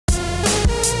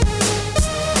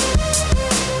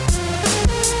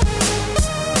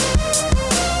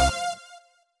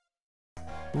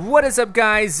What is up,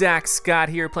 guys? ZackScott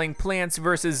here playing Plants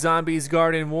vs. Zombies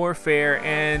Garden Warfare,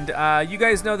 and you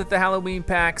guys know that the Halloween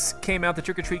packs came out, the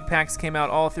trick-or-treat packs came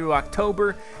out all through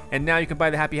October, and now you can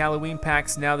buy the Happy Halloween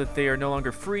packs now that they are no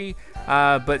longer free.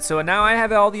 So now I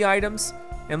have all the items,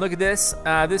 and look at this.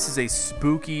 This is a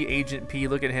spooky Agent P.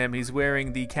 Look at him. He's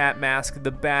wearing the cat mask,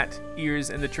 the bat ears,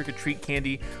 and the trick-or-treat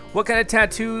candy. What kind of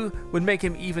tattoo would make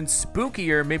him even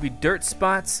spookier? Maybe dirt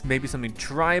spots, maybe something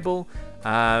tribal.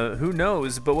 Who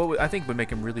knows, but what I think would make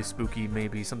him really spooky,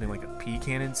 maybe something like a pea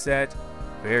cannon set,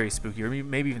 very spooky, or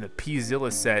maybe even a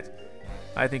Peazilla set,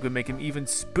 I think would make him even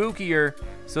spookier.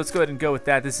 So let's go ahead and go with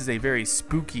that. This is a very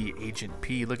spooky Agent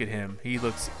P. Look at him. He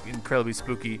looks incredibly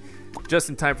spooky, just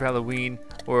in time for Halloween,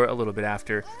 or a little bit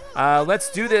after.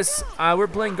 Let's do this. We're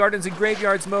playing Gardens and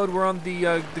Graveyards mode. We're on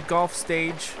the golf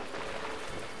stage.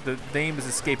 The name is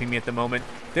escaping me at the moment.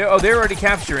 They're already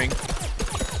capturing.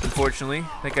 Unfortunately,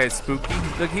 that guy's spooky.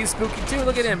 Look, he's spooky too.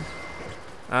 Look at him.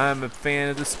 I'm a fan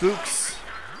of the spooks.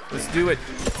 Let's do it.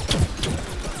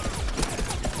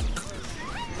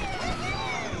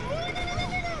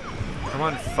 I'm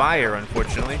on fire,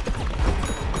 unfortunately.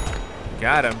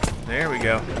 Got him. There we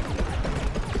go.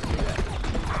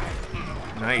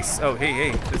 Nice. Oh,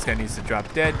 hey. This guy needs to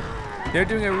drop dead. They're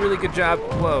doing a really good job.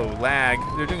 Whoa, lag.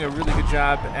 They're doing a really good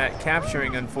job at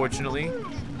capturing, unfortunately.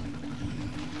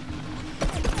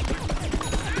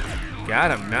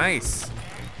 Got him, nice.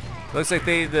 Looks like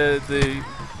these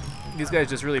guys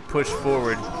just really push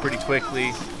forward pretty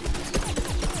quickly.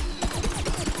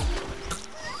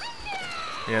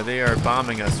 Yeah, they are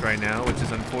bombing us right now, which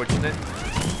is unfortunate.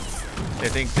 They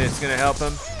think that's gonna help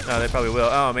them. Oh, they probably will.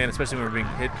 Oh man, especially when we're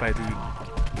being hit by the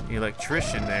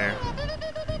electrician there.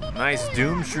 Nice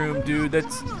doom shroom, dude.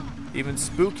 That's even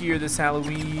spookier this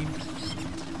Halloween.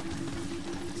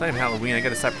 It's not even Halloween. I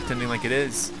gotta stop pretending like it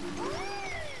is.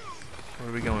 What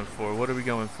are we going for? What are we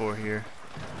going for here?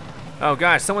 Oh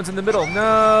gosh, someone's in the middle.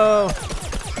 No!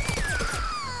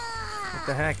 What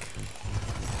the heck?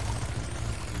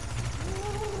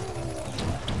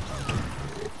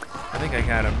 I think I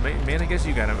got him. Man, I guess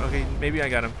you got him. Okay, maybe I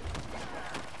got him.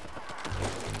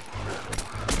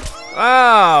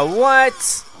 Ah,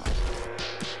 what?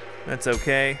 That's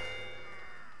okay.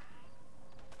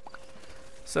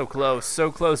 So close,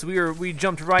 so close. We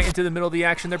jumped right into the middle of the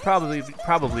action. They're probably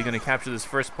going to capture this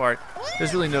first part.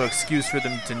 There's really no excuse for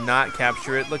them to not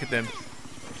capture it. Look at them.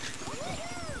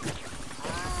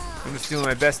 I'm just doing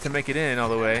my best to make it in all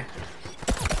the way.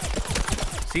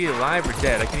 Is he alive or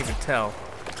dead? I can't even tell.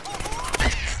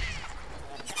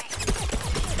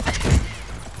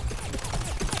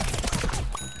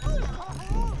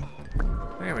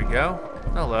 There we go.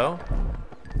 Hello.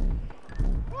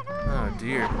 Oh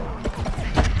dear.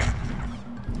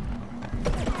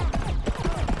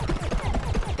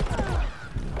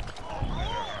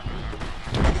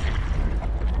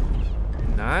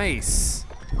 Nice.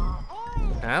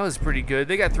 That was pretty good.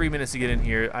 They got 3 minutes to get in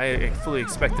here. I fully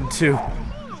expect them to.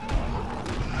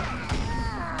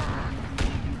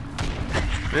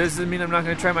 This doesn't mean I'm not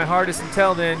going to try my hardest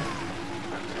until then.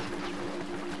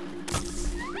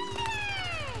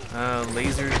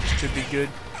 Laser should be good.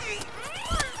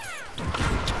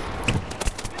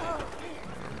 Oh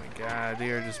my god,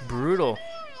 they are just brutal.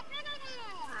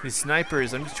 These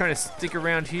snipers, I'm just trying to stick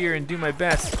around here and do my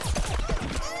best.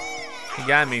 He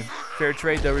got me. Fair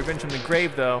trade though. Revenge from the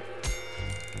grave though.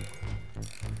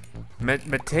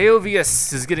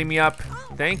 Mateovius is getting me up.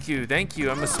 Thank you, thank you.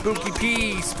 I'm a spooky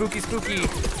P. Spooky.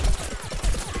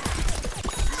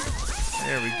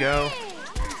 There we go.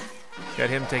 Got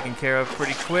him taken care of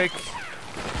pretty quick.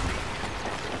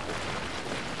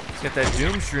 He's got that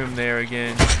doom shroom there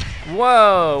again.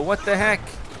 Whoa, what the heck?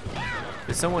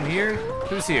 Is someone here?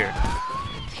 Who's here?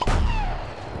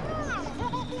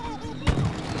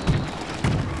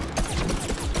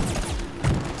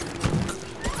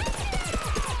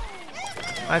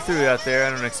 I threw it out there. I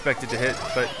don't expect it to hit,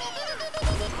 but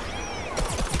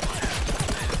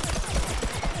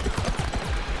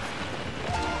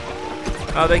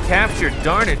oh, they captured.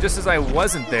 Darn it! Just as I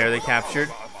wasn't there, they captured.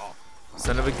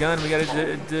 Son of a gun. We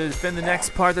gotta defend the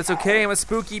next part. That's okay. I'm a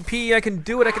spooky P. I can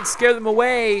do it. I can scare them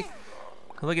away.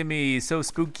 Look at me, so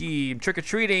spooky. I'm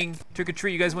trick-or-treating.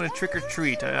 Trick-or-treat. You guys want to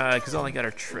trick-or-treat? Because all I got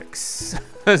are tricks.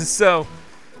 So,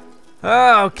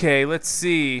 okay. Let's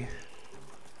see.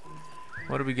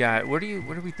 What do we got? Where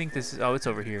do we think this is? Oh, it's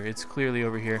over here. It's clearly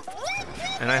over here.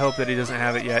 And I hope that he doesn't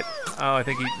have it yet. Oh, I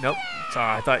think he, nope.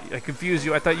 Sorry, I confused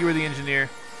you. I thought you were the engineer.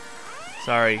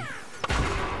 Sorry.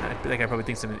 That guy probably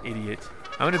thinks I'm an idiot.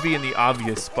 I'm gonna be in the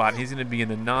obvious spot, and he's gonna be in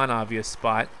the non-obvious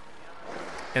spot.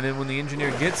 And then when the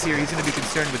engineer gets here, he's gonna be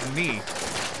concerned with me.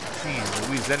 Jeez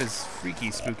Louise, that is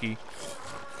freaky spooky.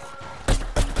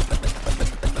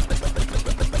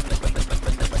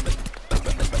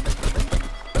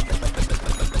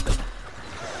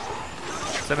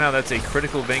 Somehow that's a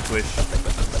critical vanquish.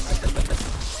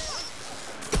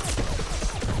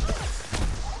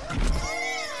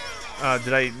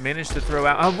 Did I manage to throw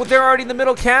out? Oh, well, they're already in the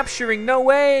middle capturing. No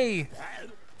way!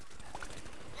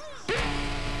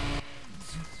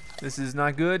 This is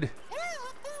not good.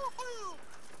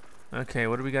 Okay,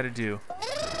 what do we got to do?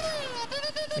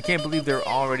 I can't believe they're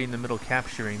already in the middle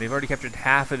capturing. They've already captured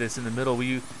half of this in the middle.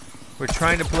 We're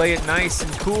trying to play it nice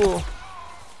and cool.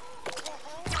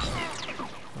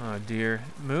 Oh dear.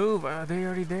 Move. They're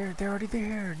already there. They're already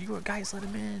there. You guys let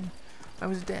them in. I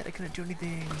was dead. I couldn't do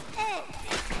anything.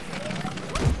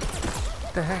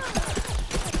 What the heck?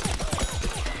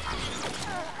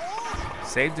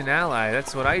 Saved an ally.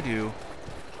 That's what I do.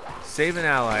 Saving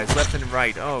allies left and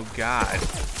right. Oh god.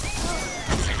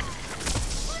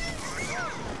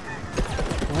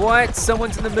 What?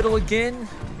 Someone's in the middle again?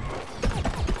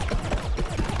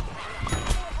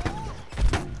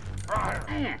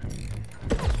 I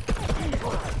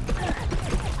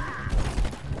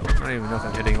don't even know if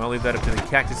I'm hitting him. I'll leave that up to the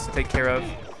cactus to take care of.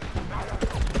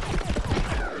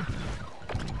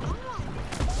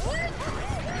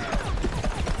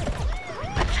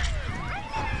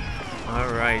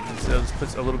 Alright, so this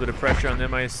puts a little bit of pressure on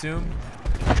them, I assume.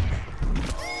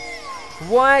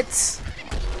 What?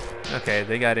 Okay,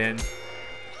 they got in. I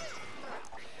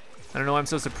don't know why I'm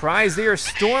so surprised. They are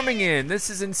storming in. This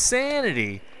is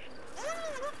insanity.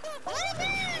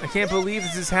 I can't believe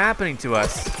this is happening to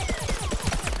us.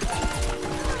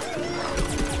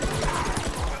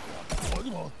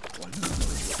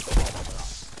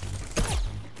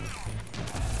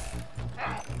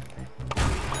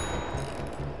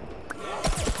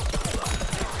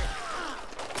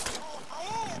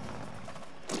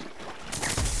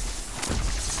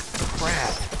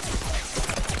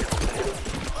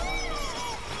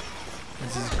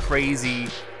 Crazy.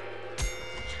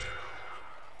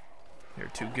 You're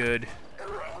too good.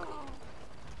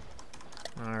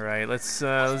 All right, let's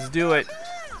do it.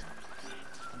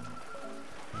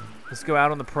 Let's go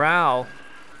out on the prowl.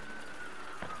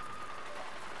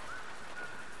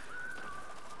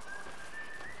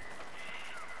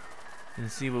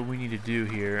 And see what we need to do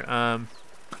here.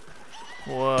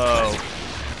 Whoa.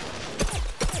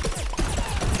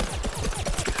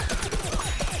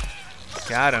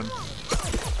 Got him.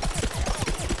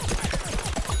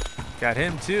 Got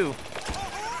him too.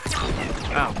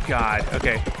 Oh god,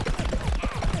 okay.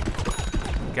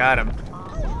 Got him.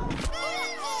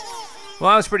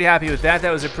 Well, I was pretty happy with that. That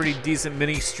was a pretty decent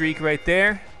mini streak right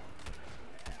there.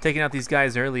 Taking out these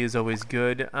guys early is always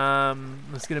good.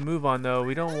 Let's get a move on though.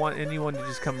 We don't want anyone to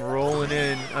just come rolling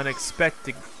in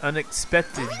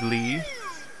unexpectedly.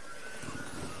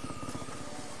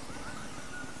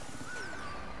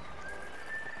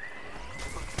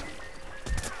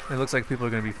 It looks like people are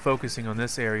going to be focusing on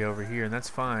this area over here, and that's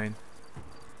fine.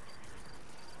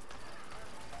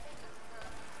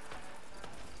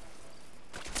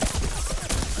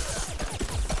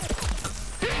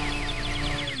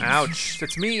 Ouch,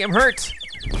 that's me, I'm hurt.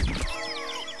 Did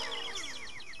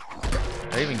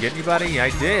I even get anybody? I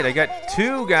did, I got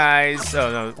 2 guys.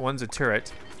 Oh no, one's a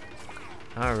turret.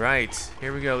 All right,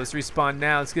 here we go, let's respawn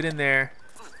now, let's get in there.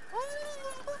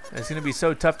 It's gonna be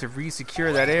so tough to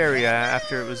re-secure that area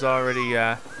after it was already,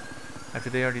 after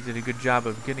they already did a good job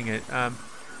of getting it.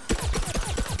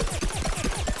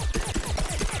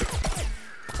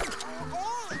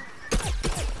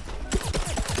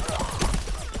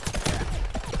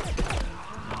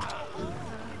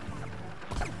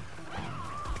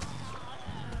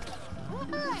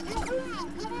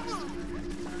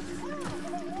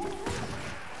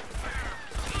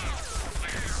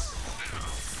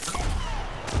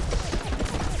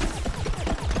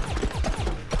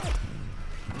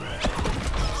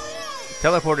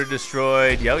 Teleporter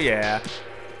destroyed. Yo, yeah.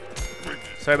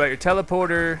 Sorry about your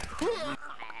teleporter.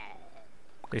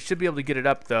 They should be able to get it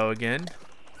up, though, again.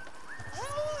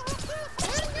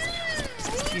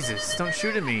 Jesus, don't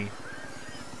shoot at me.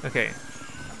 Okay.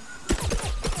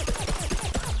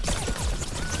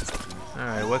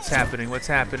 Alright, what's happening? What's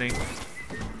happening?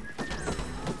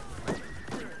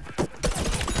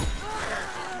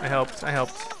 I helped. I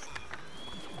helped.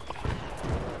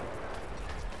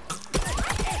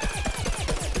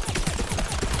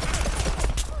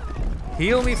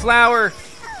 Heal me, flower!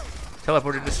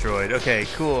 Teleporter destroyed. Okay,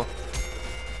 cool.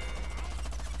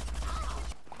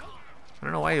 I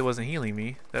don't know why it wasn't healing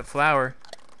me. That flower.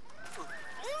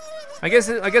 I guess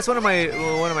one of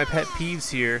my pet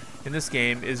peeves here in this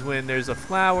game is when there's a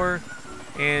flower,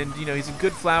 and you know he's a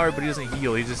good flower, but he doesn't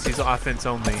heal. He's offense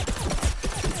only.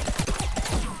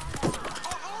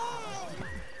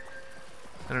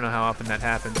 I don't know how often that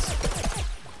happens.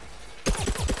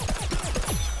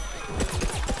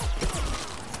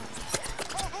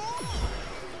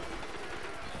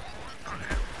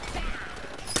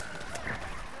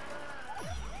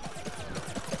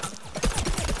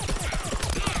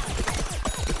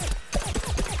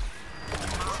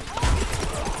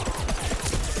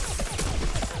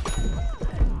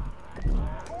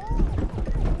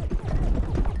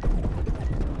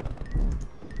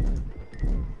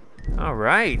 All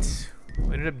right,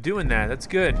 we ended up doing that. That's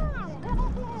good.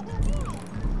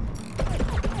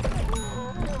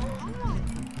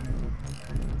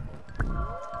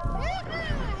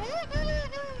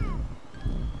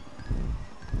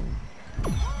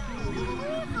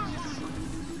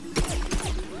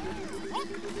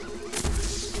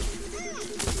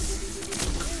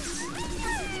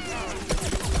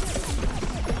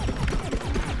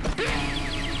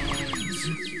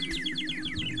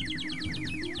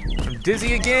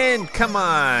 Dizzy again, come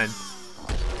on.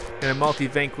 Gonna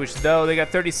multi-vanquish though. They got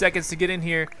 30 seconds to get in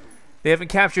here. They haven't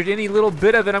captured any little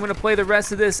bit of it. I'm gonna play the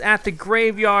rest of this at the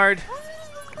graveyard.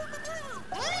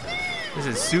 This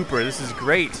is super, this is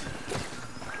great.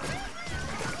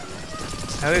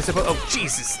 How are they supposed, oh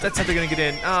Jesus, that's how they're gonna get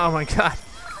in. Oh my God,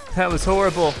 that was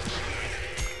horrible.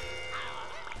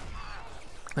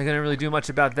 I couldn't really do much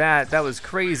about that. That was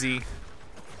crazy.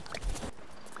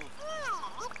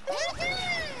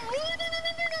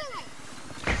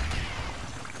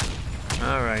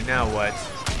 All right, now what?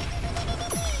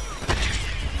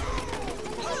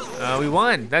 We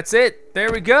won. That's it.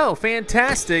 There we go.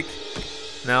 Fantastic.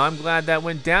 Now, I'm glad that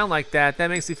went down like that. That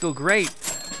makes me feel great.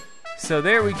 So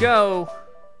there we go.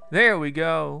 There we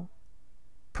go.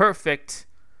 Perfect.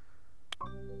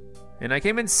 And I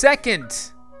came in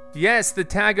second. Yes, the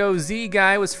Tago Z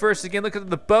guy was first again. Look at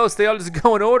the boast. They all just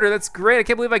go in order. That's great. I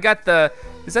can't believe I got the,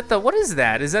 is that the, what is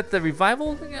that? Is that the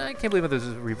revival? I can't believe there's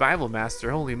a revival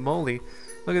master. Holy moly.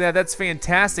 Look at that. That's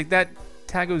fantastic. That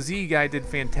Tago Z guy did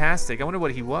fantastic. I wonder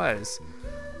what he was.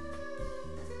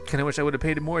 Kind of wish I would have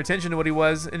paid more attention to what he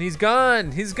was. And he's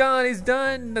gone. He's gone. He's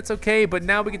done. That's okay. But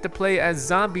now we get to play as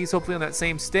zombies, hopefully on that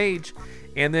same stage.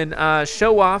 And then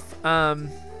show off,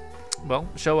 well,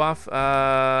 show off,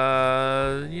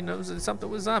 you know, something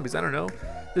with zombies. I don't know.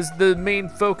 The main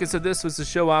focus of this was to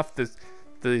show off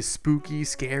the spooky,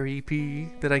 scary P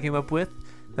that I came up with.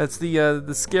 That's the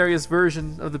scariest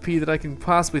version of the P that I can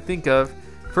possibly think of.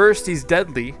 First, he's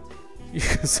deadly,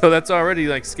 so that's already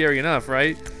like scary enough,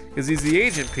 right? Because he's the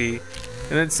Agent P.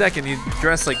 And then second, he's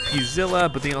dressed like P-Zilla,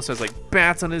 but then he also has like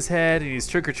bats on his head, and he's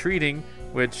trick-or-treating,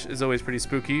 which is always pretty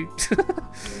spooky.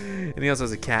 And he also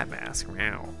has a cat mask.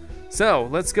 Wow. So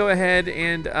let's go ahead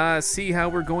and see how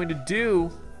we're going to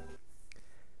do.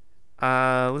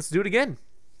 Let's do it again.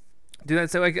 Do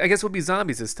that. So I guess we'll be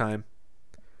zombies this time.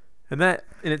 And that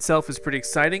in itself is pretty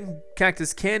exciting.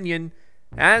 Cactus Canyon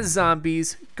as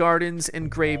zombies, gardens, and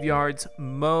graveyards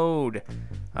mode.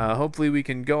 Hopefully we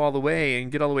can go all the way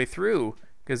and get all the way through,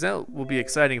 because that will be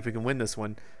exciting if we can win this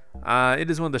one. It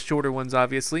is one of the shorter ones,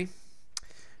 obviously.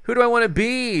 Who do I want to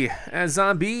be as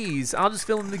zombies? I'll just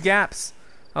fill in the gaps.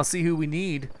 I'll see who we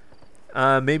need.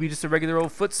 Maybe just a regular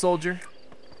old foot soldier.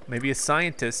 Maybe a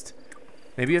scientist.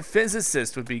 Maybe a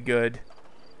physicist would be good.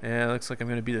 Yeah, looks like I'm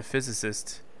going to be the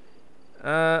physicist.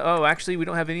 Oh, actually, we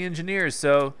don't have any engineers,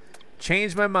 so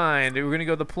change my mind. We're going to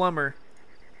go the plumber.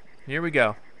 Here we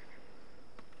go.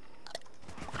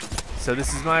 So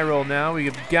this is my role now.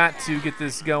 We've got to get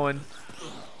this going.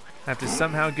 I have to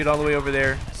somehow get all the way over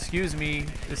there. Excuse me.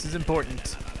 This is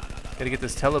important. Got to get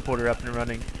this teleporter up and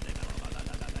running.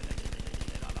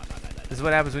 This is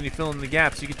what happens when you fill in the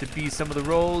gaps. You get to be some of the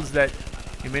roles that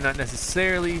you may not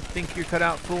necessarily think you're cut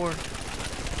out for.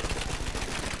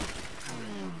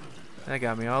 That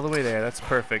got me all the way there. That's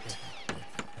perfect.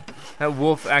 That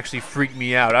wolf actually freaked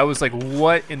me out. I was like,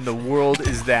 what in the world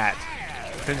is that?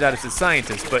 Turns out it's a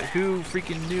scientist, but who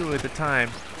freaking knew at the time?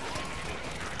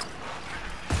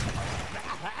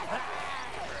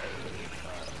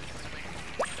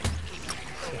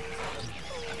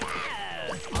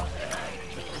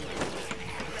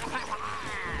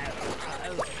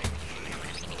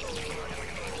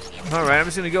 Alright, I'm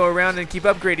just going to go around and keep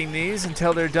upgrading these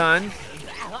until they're done.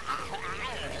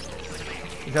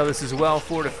 Until this is well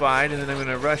fortified, and then I'm going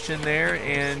to rush in there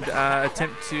and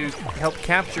attempt to help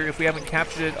capture if we haven't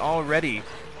captured it already.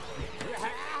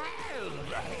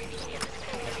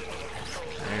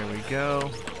 There we go.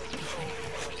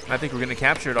 I think we're going to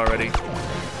capture it already.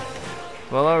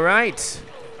 Well, all right.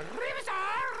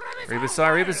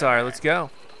 Rebasar, let's go.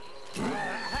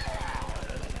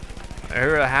 I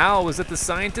heard a howl. Was it the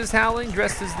scientist howling,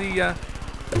 dressed as the...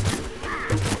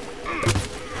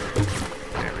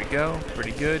 There we go.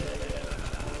 Pretty good.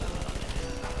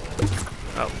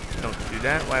 Oh, don't do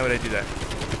that. Why would I do that?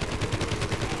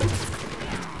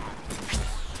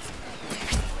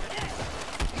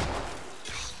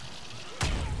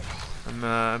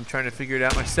 I'm trying to figure it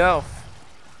out myself.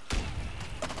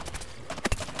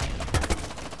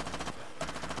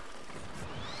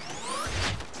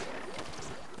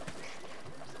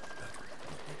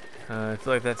 I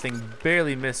feel like that thing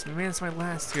barely missed me. Man, it's my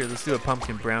last here. Let's do a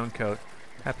pumpkin brown coat.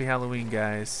 Happy Halloween,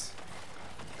 guys.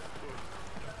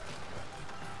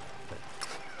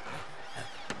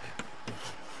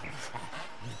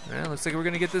 Well, looks like we're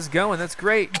gonna get this going. That's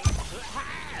great.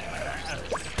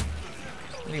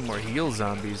 I need more heal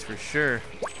zombies for sure.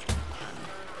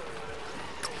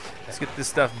 Let's get this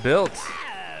stuff built.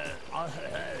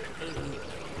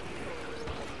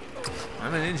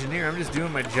 I'm an engineer. I'm just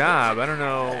doing my job. I don't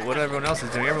know what everyone else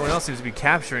is doing. Everyone else seems to be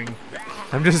capturing.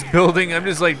 I'm just building. I'm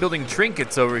just like building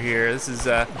trinkets over here. This is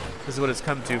what it's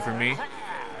come to for me.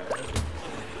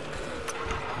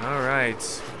 All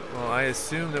right. Well, I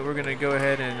assume that we're gonna go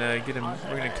ahead and get him.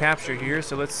 We're gonna capture here.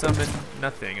 So let's summon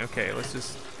nothing. Okay. Let's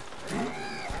just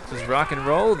rock and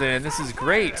roll. Then this is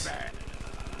great.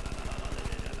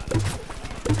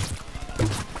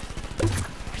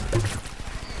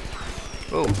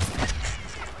 Oh.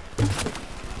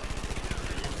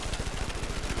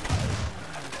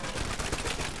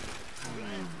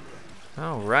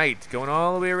 All right, going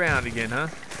all the way around again, huh?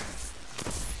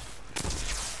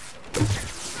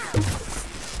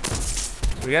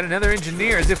 We got another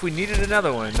engineer, as if we needed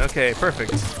another one. Okay,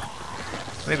 perfect.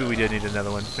 Maybe we did need another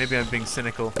one. Maybe I'm being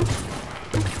cynical.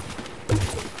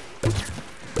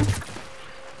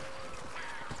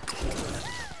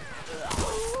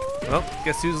 Well,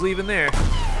 guess who's leaving there?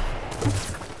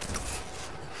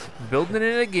 Building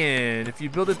it again. If you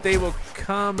build it, they will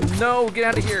come. No, get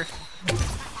out of here.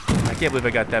 I can't believe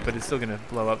I got that, but it's still gonna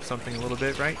blow up something a little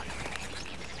bit, right?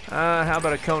 How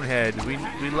about a cone head? We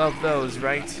love those,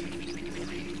 right?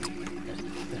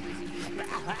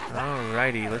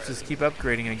 Alrighty, let's just keep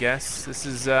upgrading, I guess. This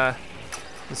is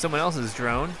someone else's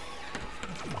drone.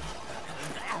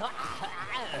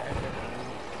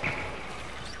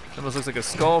 Almost looks like a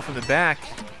skull from the back.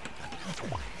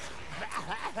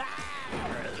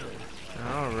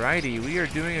 Alrighty, we are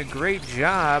doing a great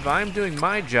job. I'm doing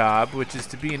my job, which is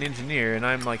to be an engineer, and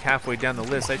I'm like halfway down the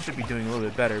list. I should be doing a little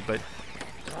bit better, but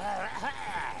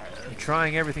I'm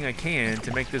trying everything I can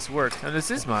to make this work. And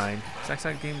this is mine,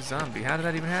 ZackScottGames Zombie. How did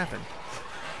that even happen?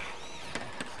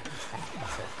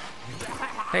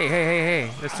 Hey,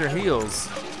 Mr. Heels.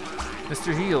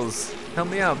 Mr. Heels, help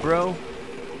me out, bro.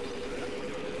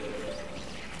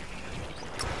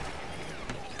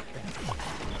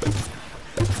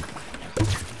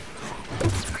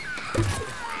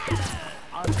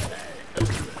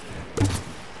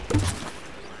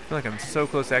 I feel like I'm so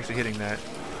close to actually hitting that.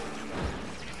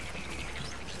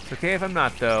 It's okay if I'm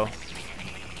not, though.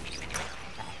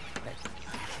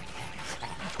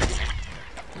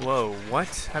 Whoa,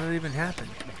 what? How did it even happen?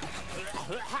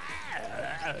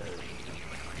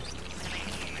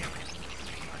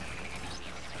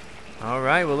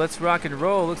 Alright, well, let's rock and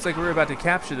roll. Looks like we're about to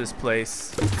capture this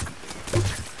place.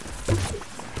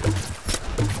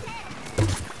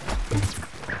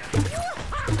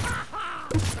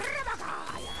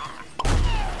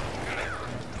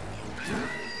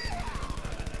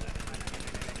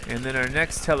 And then our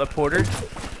next teleporter.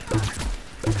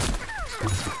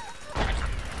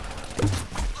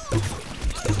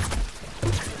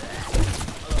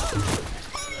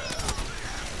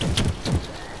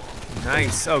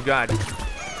 Nice. Oh god.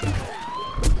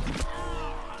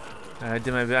 I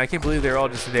can't believe they're all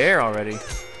just there already.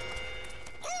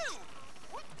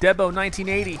 Debo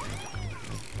 1980.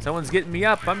 Someone's getting me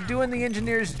up. I'm doing the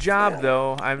engineer's job,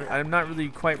 though. I'm not really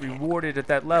quite rewarded at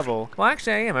that level. Well,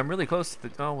 actually, I am. I'm really close to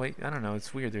the... Oh, wait. I don't know.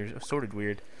 It's weird. They're sorted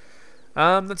weird.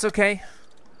 That's okay.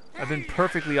 I've been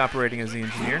perfectly operating as the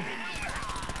engineer.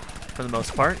 For the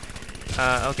most part.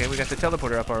 Okay, we got the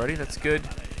teleporter up already. That's good.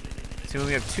 See, when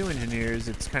we have two engineers,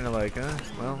 it's kind of like,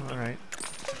 well, alright.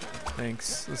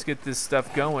 Thanks. Let's get this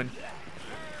stuff going.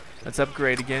 Let's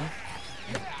upgrade again.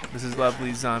 This is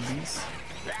lovely zombies.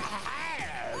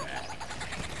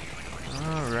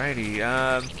 Alrighty,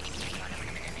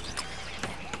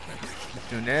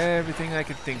 doing everything I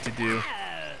could think to do.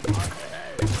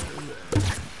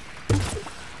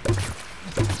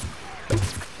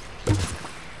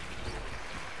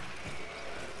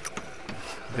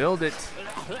 Build it.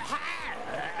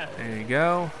 There you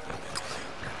go.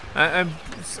 I'm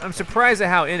surprised at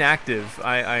how inactive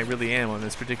I really am on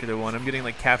this particular one. I'm getting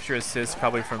like capture assists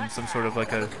probably from some sort of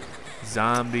like a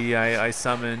zombie I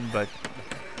summoned, but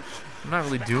I'm not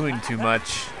really doing too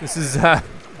much. This is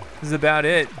about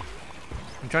it.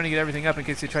 I'm trying to get everything up in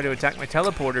case they try to attack my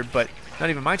teleporter, but not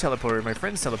even my teleporter, my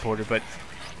friend's teleporter, but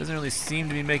it doesn't really seem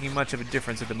to be making much of a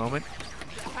difference at the moment.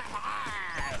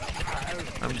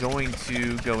 I'm going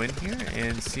to go in here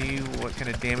and see what kind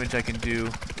of damage I can do.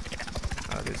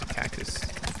 Oh, there's a cactus.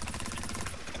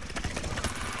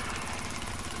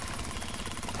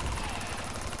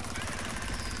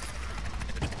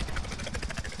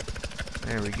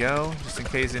 There we go, just in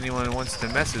case anyone wants to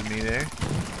mess with me there.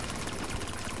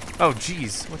 Oh,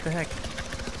 jeez, what the heck?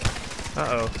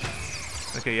 Uh-oh.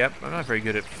 Okay, yep, I'm not very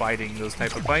good at fighting those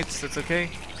type of fights. That's okay.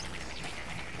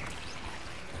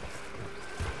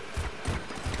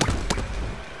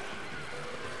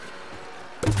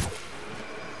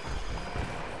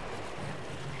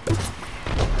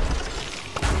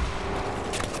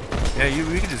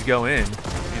 Yeah, we can just go in.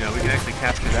 You know, we can actually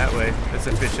capture that way. That's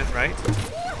efficient, right?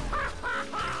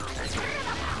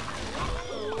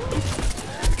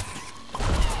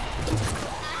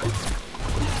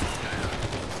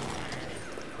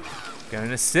 Got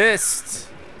an assist.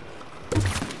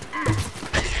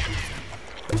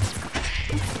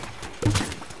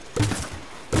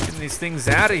 Getting these things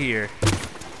out of here.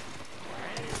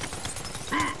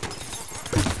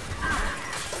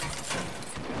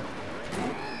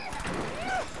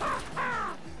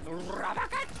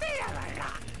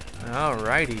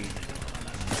 Alrighty.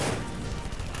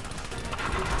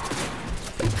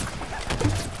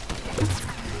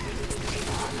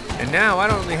 And now I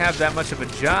don't really have that much of a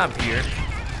job here.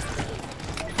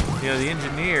 You know, the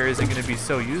engineer isn't going to be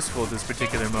so useful at this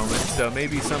particular moment, so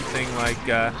maybe something like,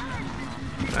 I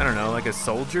don't know, like a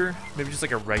soldier? Maybe just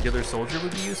like a regular soldier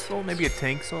would be useful? Maybe a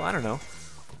tank, so I don't know.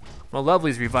 Well,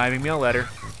 Lovely's reviving me, I'll let her.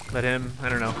 Let him, I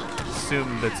don't know,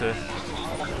 assume that's a...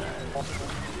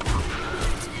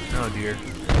 Oh dear,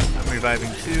 I'm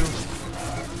reviving too.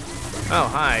 Oh,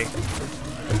 hi.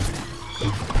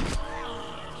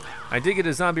 I did get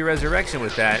a zombie resurrection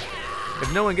with that.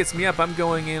 If no one gets me up, I'm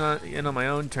going in on my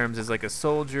own terms as like a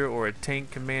soldier or a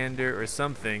tank commander or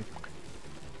something.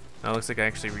 Oh, looks like I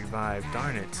actually revived.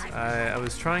 Darn it. I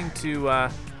was trying to,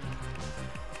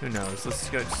 who knows? Let's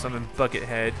go summon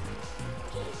Buckethead.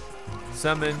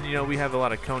 Summon, you know, we have a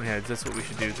lot of cone heads. That's what we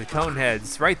should do. The cone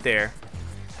heads, right there.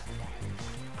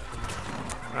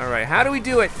 Alright, how do we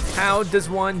do it? How does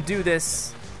one do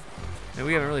this? And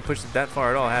we haven't really pushed it that far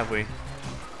at all, have we?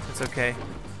 It's okay.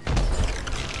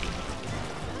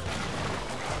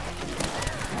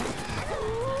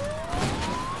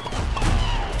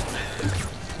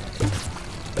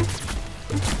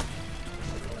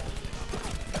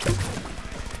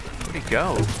 Where'd he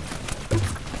go?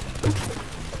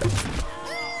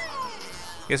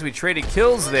 Guess we traded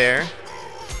kills there.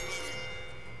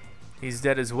 He's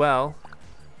dead as well.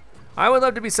 I would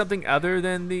love to be something other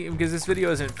than the, because this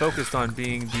video isn't focused on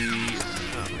being the,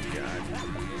 oh my god.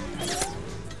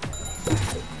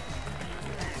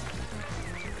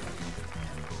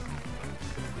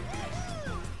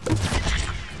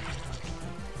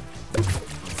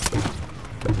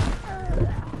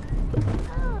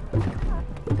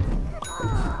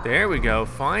 There we go,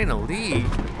 finally.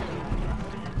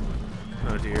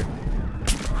 Oh dear.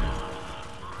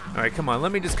 All right, come on,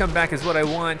 let me just come back as what I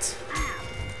want.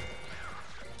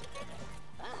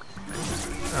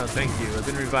 Oh, thank you. I've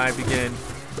been revived again.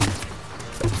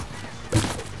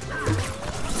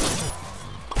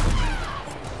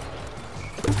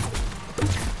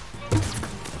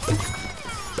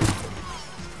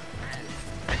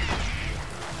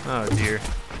 Oh, dear.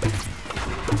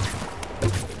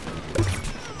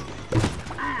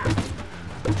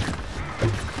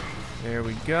 There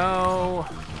we go.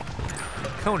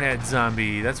 Conehead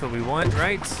zombie. That's what we want,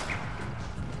 right?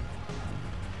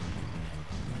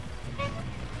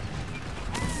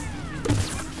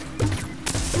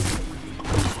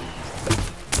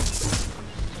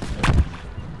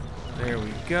 There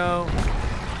we go.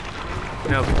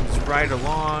 Now we can just ride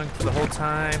along for the whole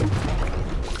time.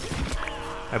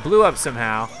 I blew up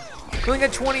somehow. We only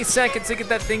got 20 seconds to get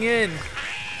that thing in.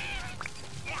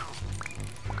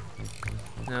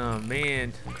 Oh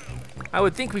man. I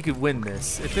would think we could win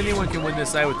this. If anyone can win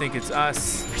this, I would think it's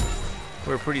us.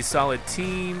 We're a pretty solid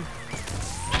team.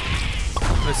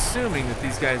 I'm assuming that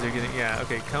these guys are gonna, yeah,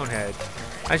 okay, Conehead.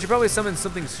 I should probably summon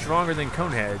something stronger than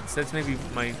Coneheads. That's maybe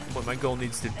what my goal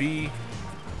needs to be.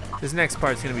 This next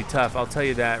part's gonna be tough, I'll tell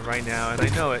you that right now, and I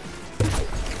know it.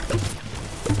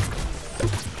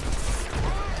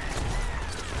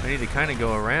 need to kind of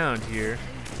go around here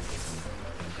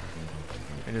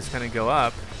and just kind of go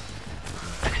up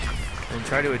and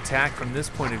try to attack from this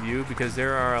point of view because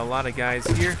there are a lot of guys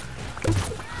here.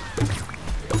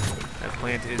 That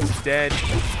plant is dead.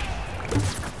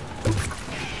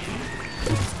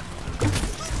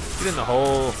 Get in the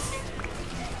hole.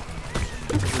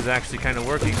 This is actually kind of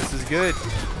working. This is good.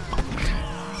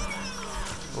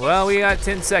 Well, we got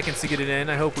 10 seconds to get it in.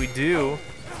 I hope we do.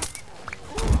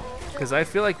 Because I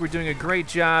feel like we're doing a great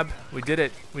job. We did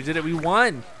it. We did it. We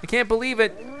won. I can't believe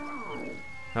it.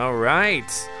 All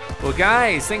right. Well,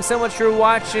 guys, thanks so much for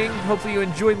watching. Hopefully you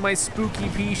enjoyed my spooky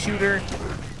Peashooter.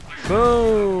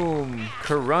 Boom.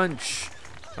 Crunch.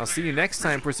 I'll see you next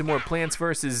time for some more Plants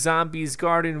vs. Zombies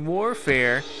Garden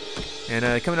Warfare.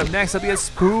 And coming up next, I'll be a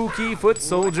spooky foot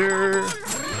soldier,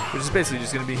 which is basically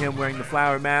just going to be him wearing the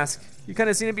flower mask. You've kind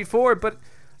of seen it before, but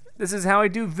this is how I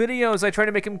do videos. I try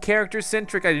to make them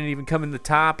character-centric. I didn't even come in the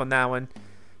top on that one.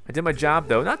 I did my job,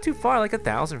 though. Not too far, like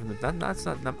 1,000 from the top. That's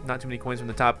not too many coins from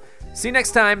the top. See you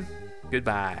next time.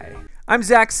 Goodbye. I'm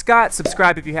ZackScott.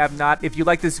 Subscribe if you have not. If you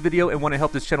like this video and want to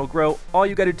help this channel grow, all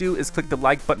you got to do is click the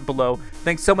like button below.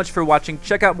 Thanks so much for watching.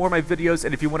 Check out more of my videos,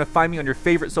 and if you want to find me on your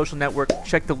favorite social network,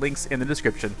 check the links in the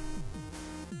description.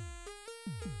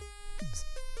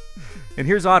 And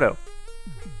here's Otto.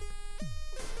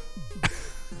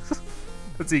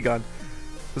 That's Egon.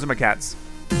 Those are my cats.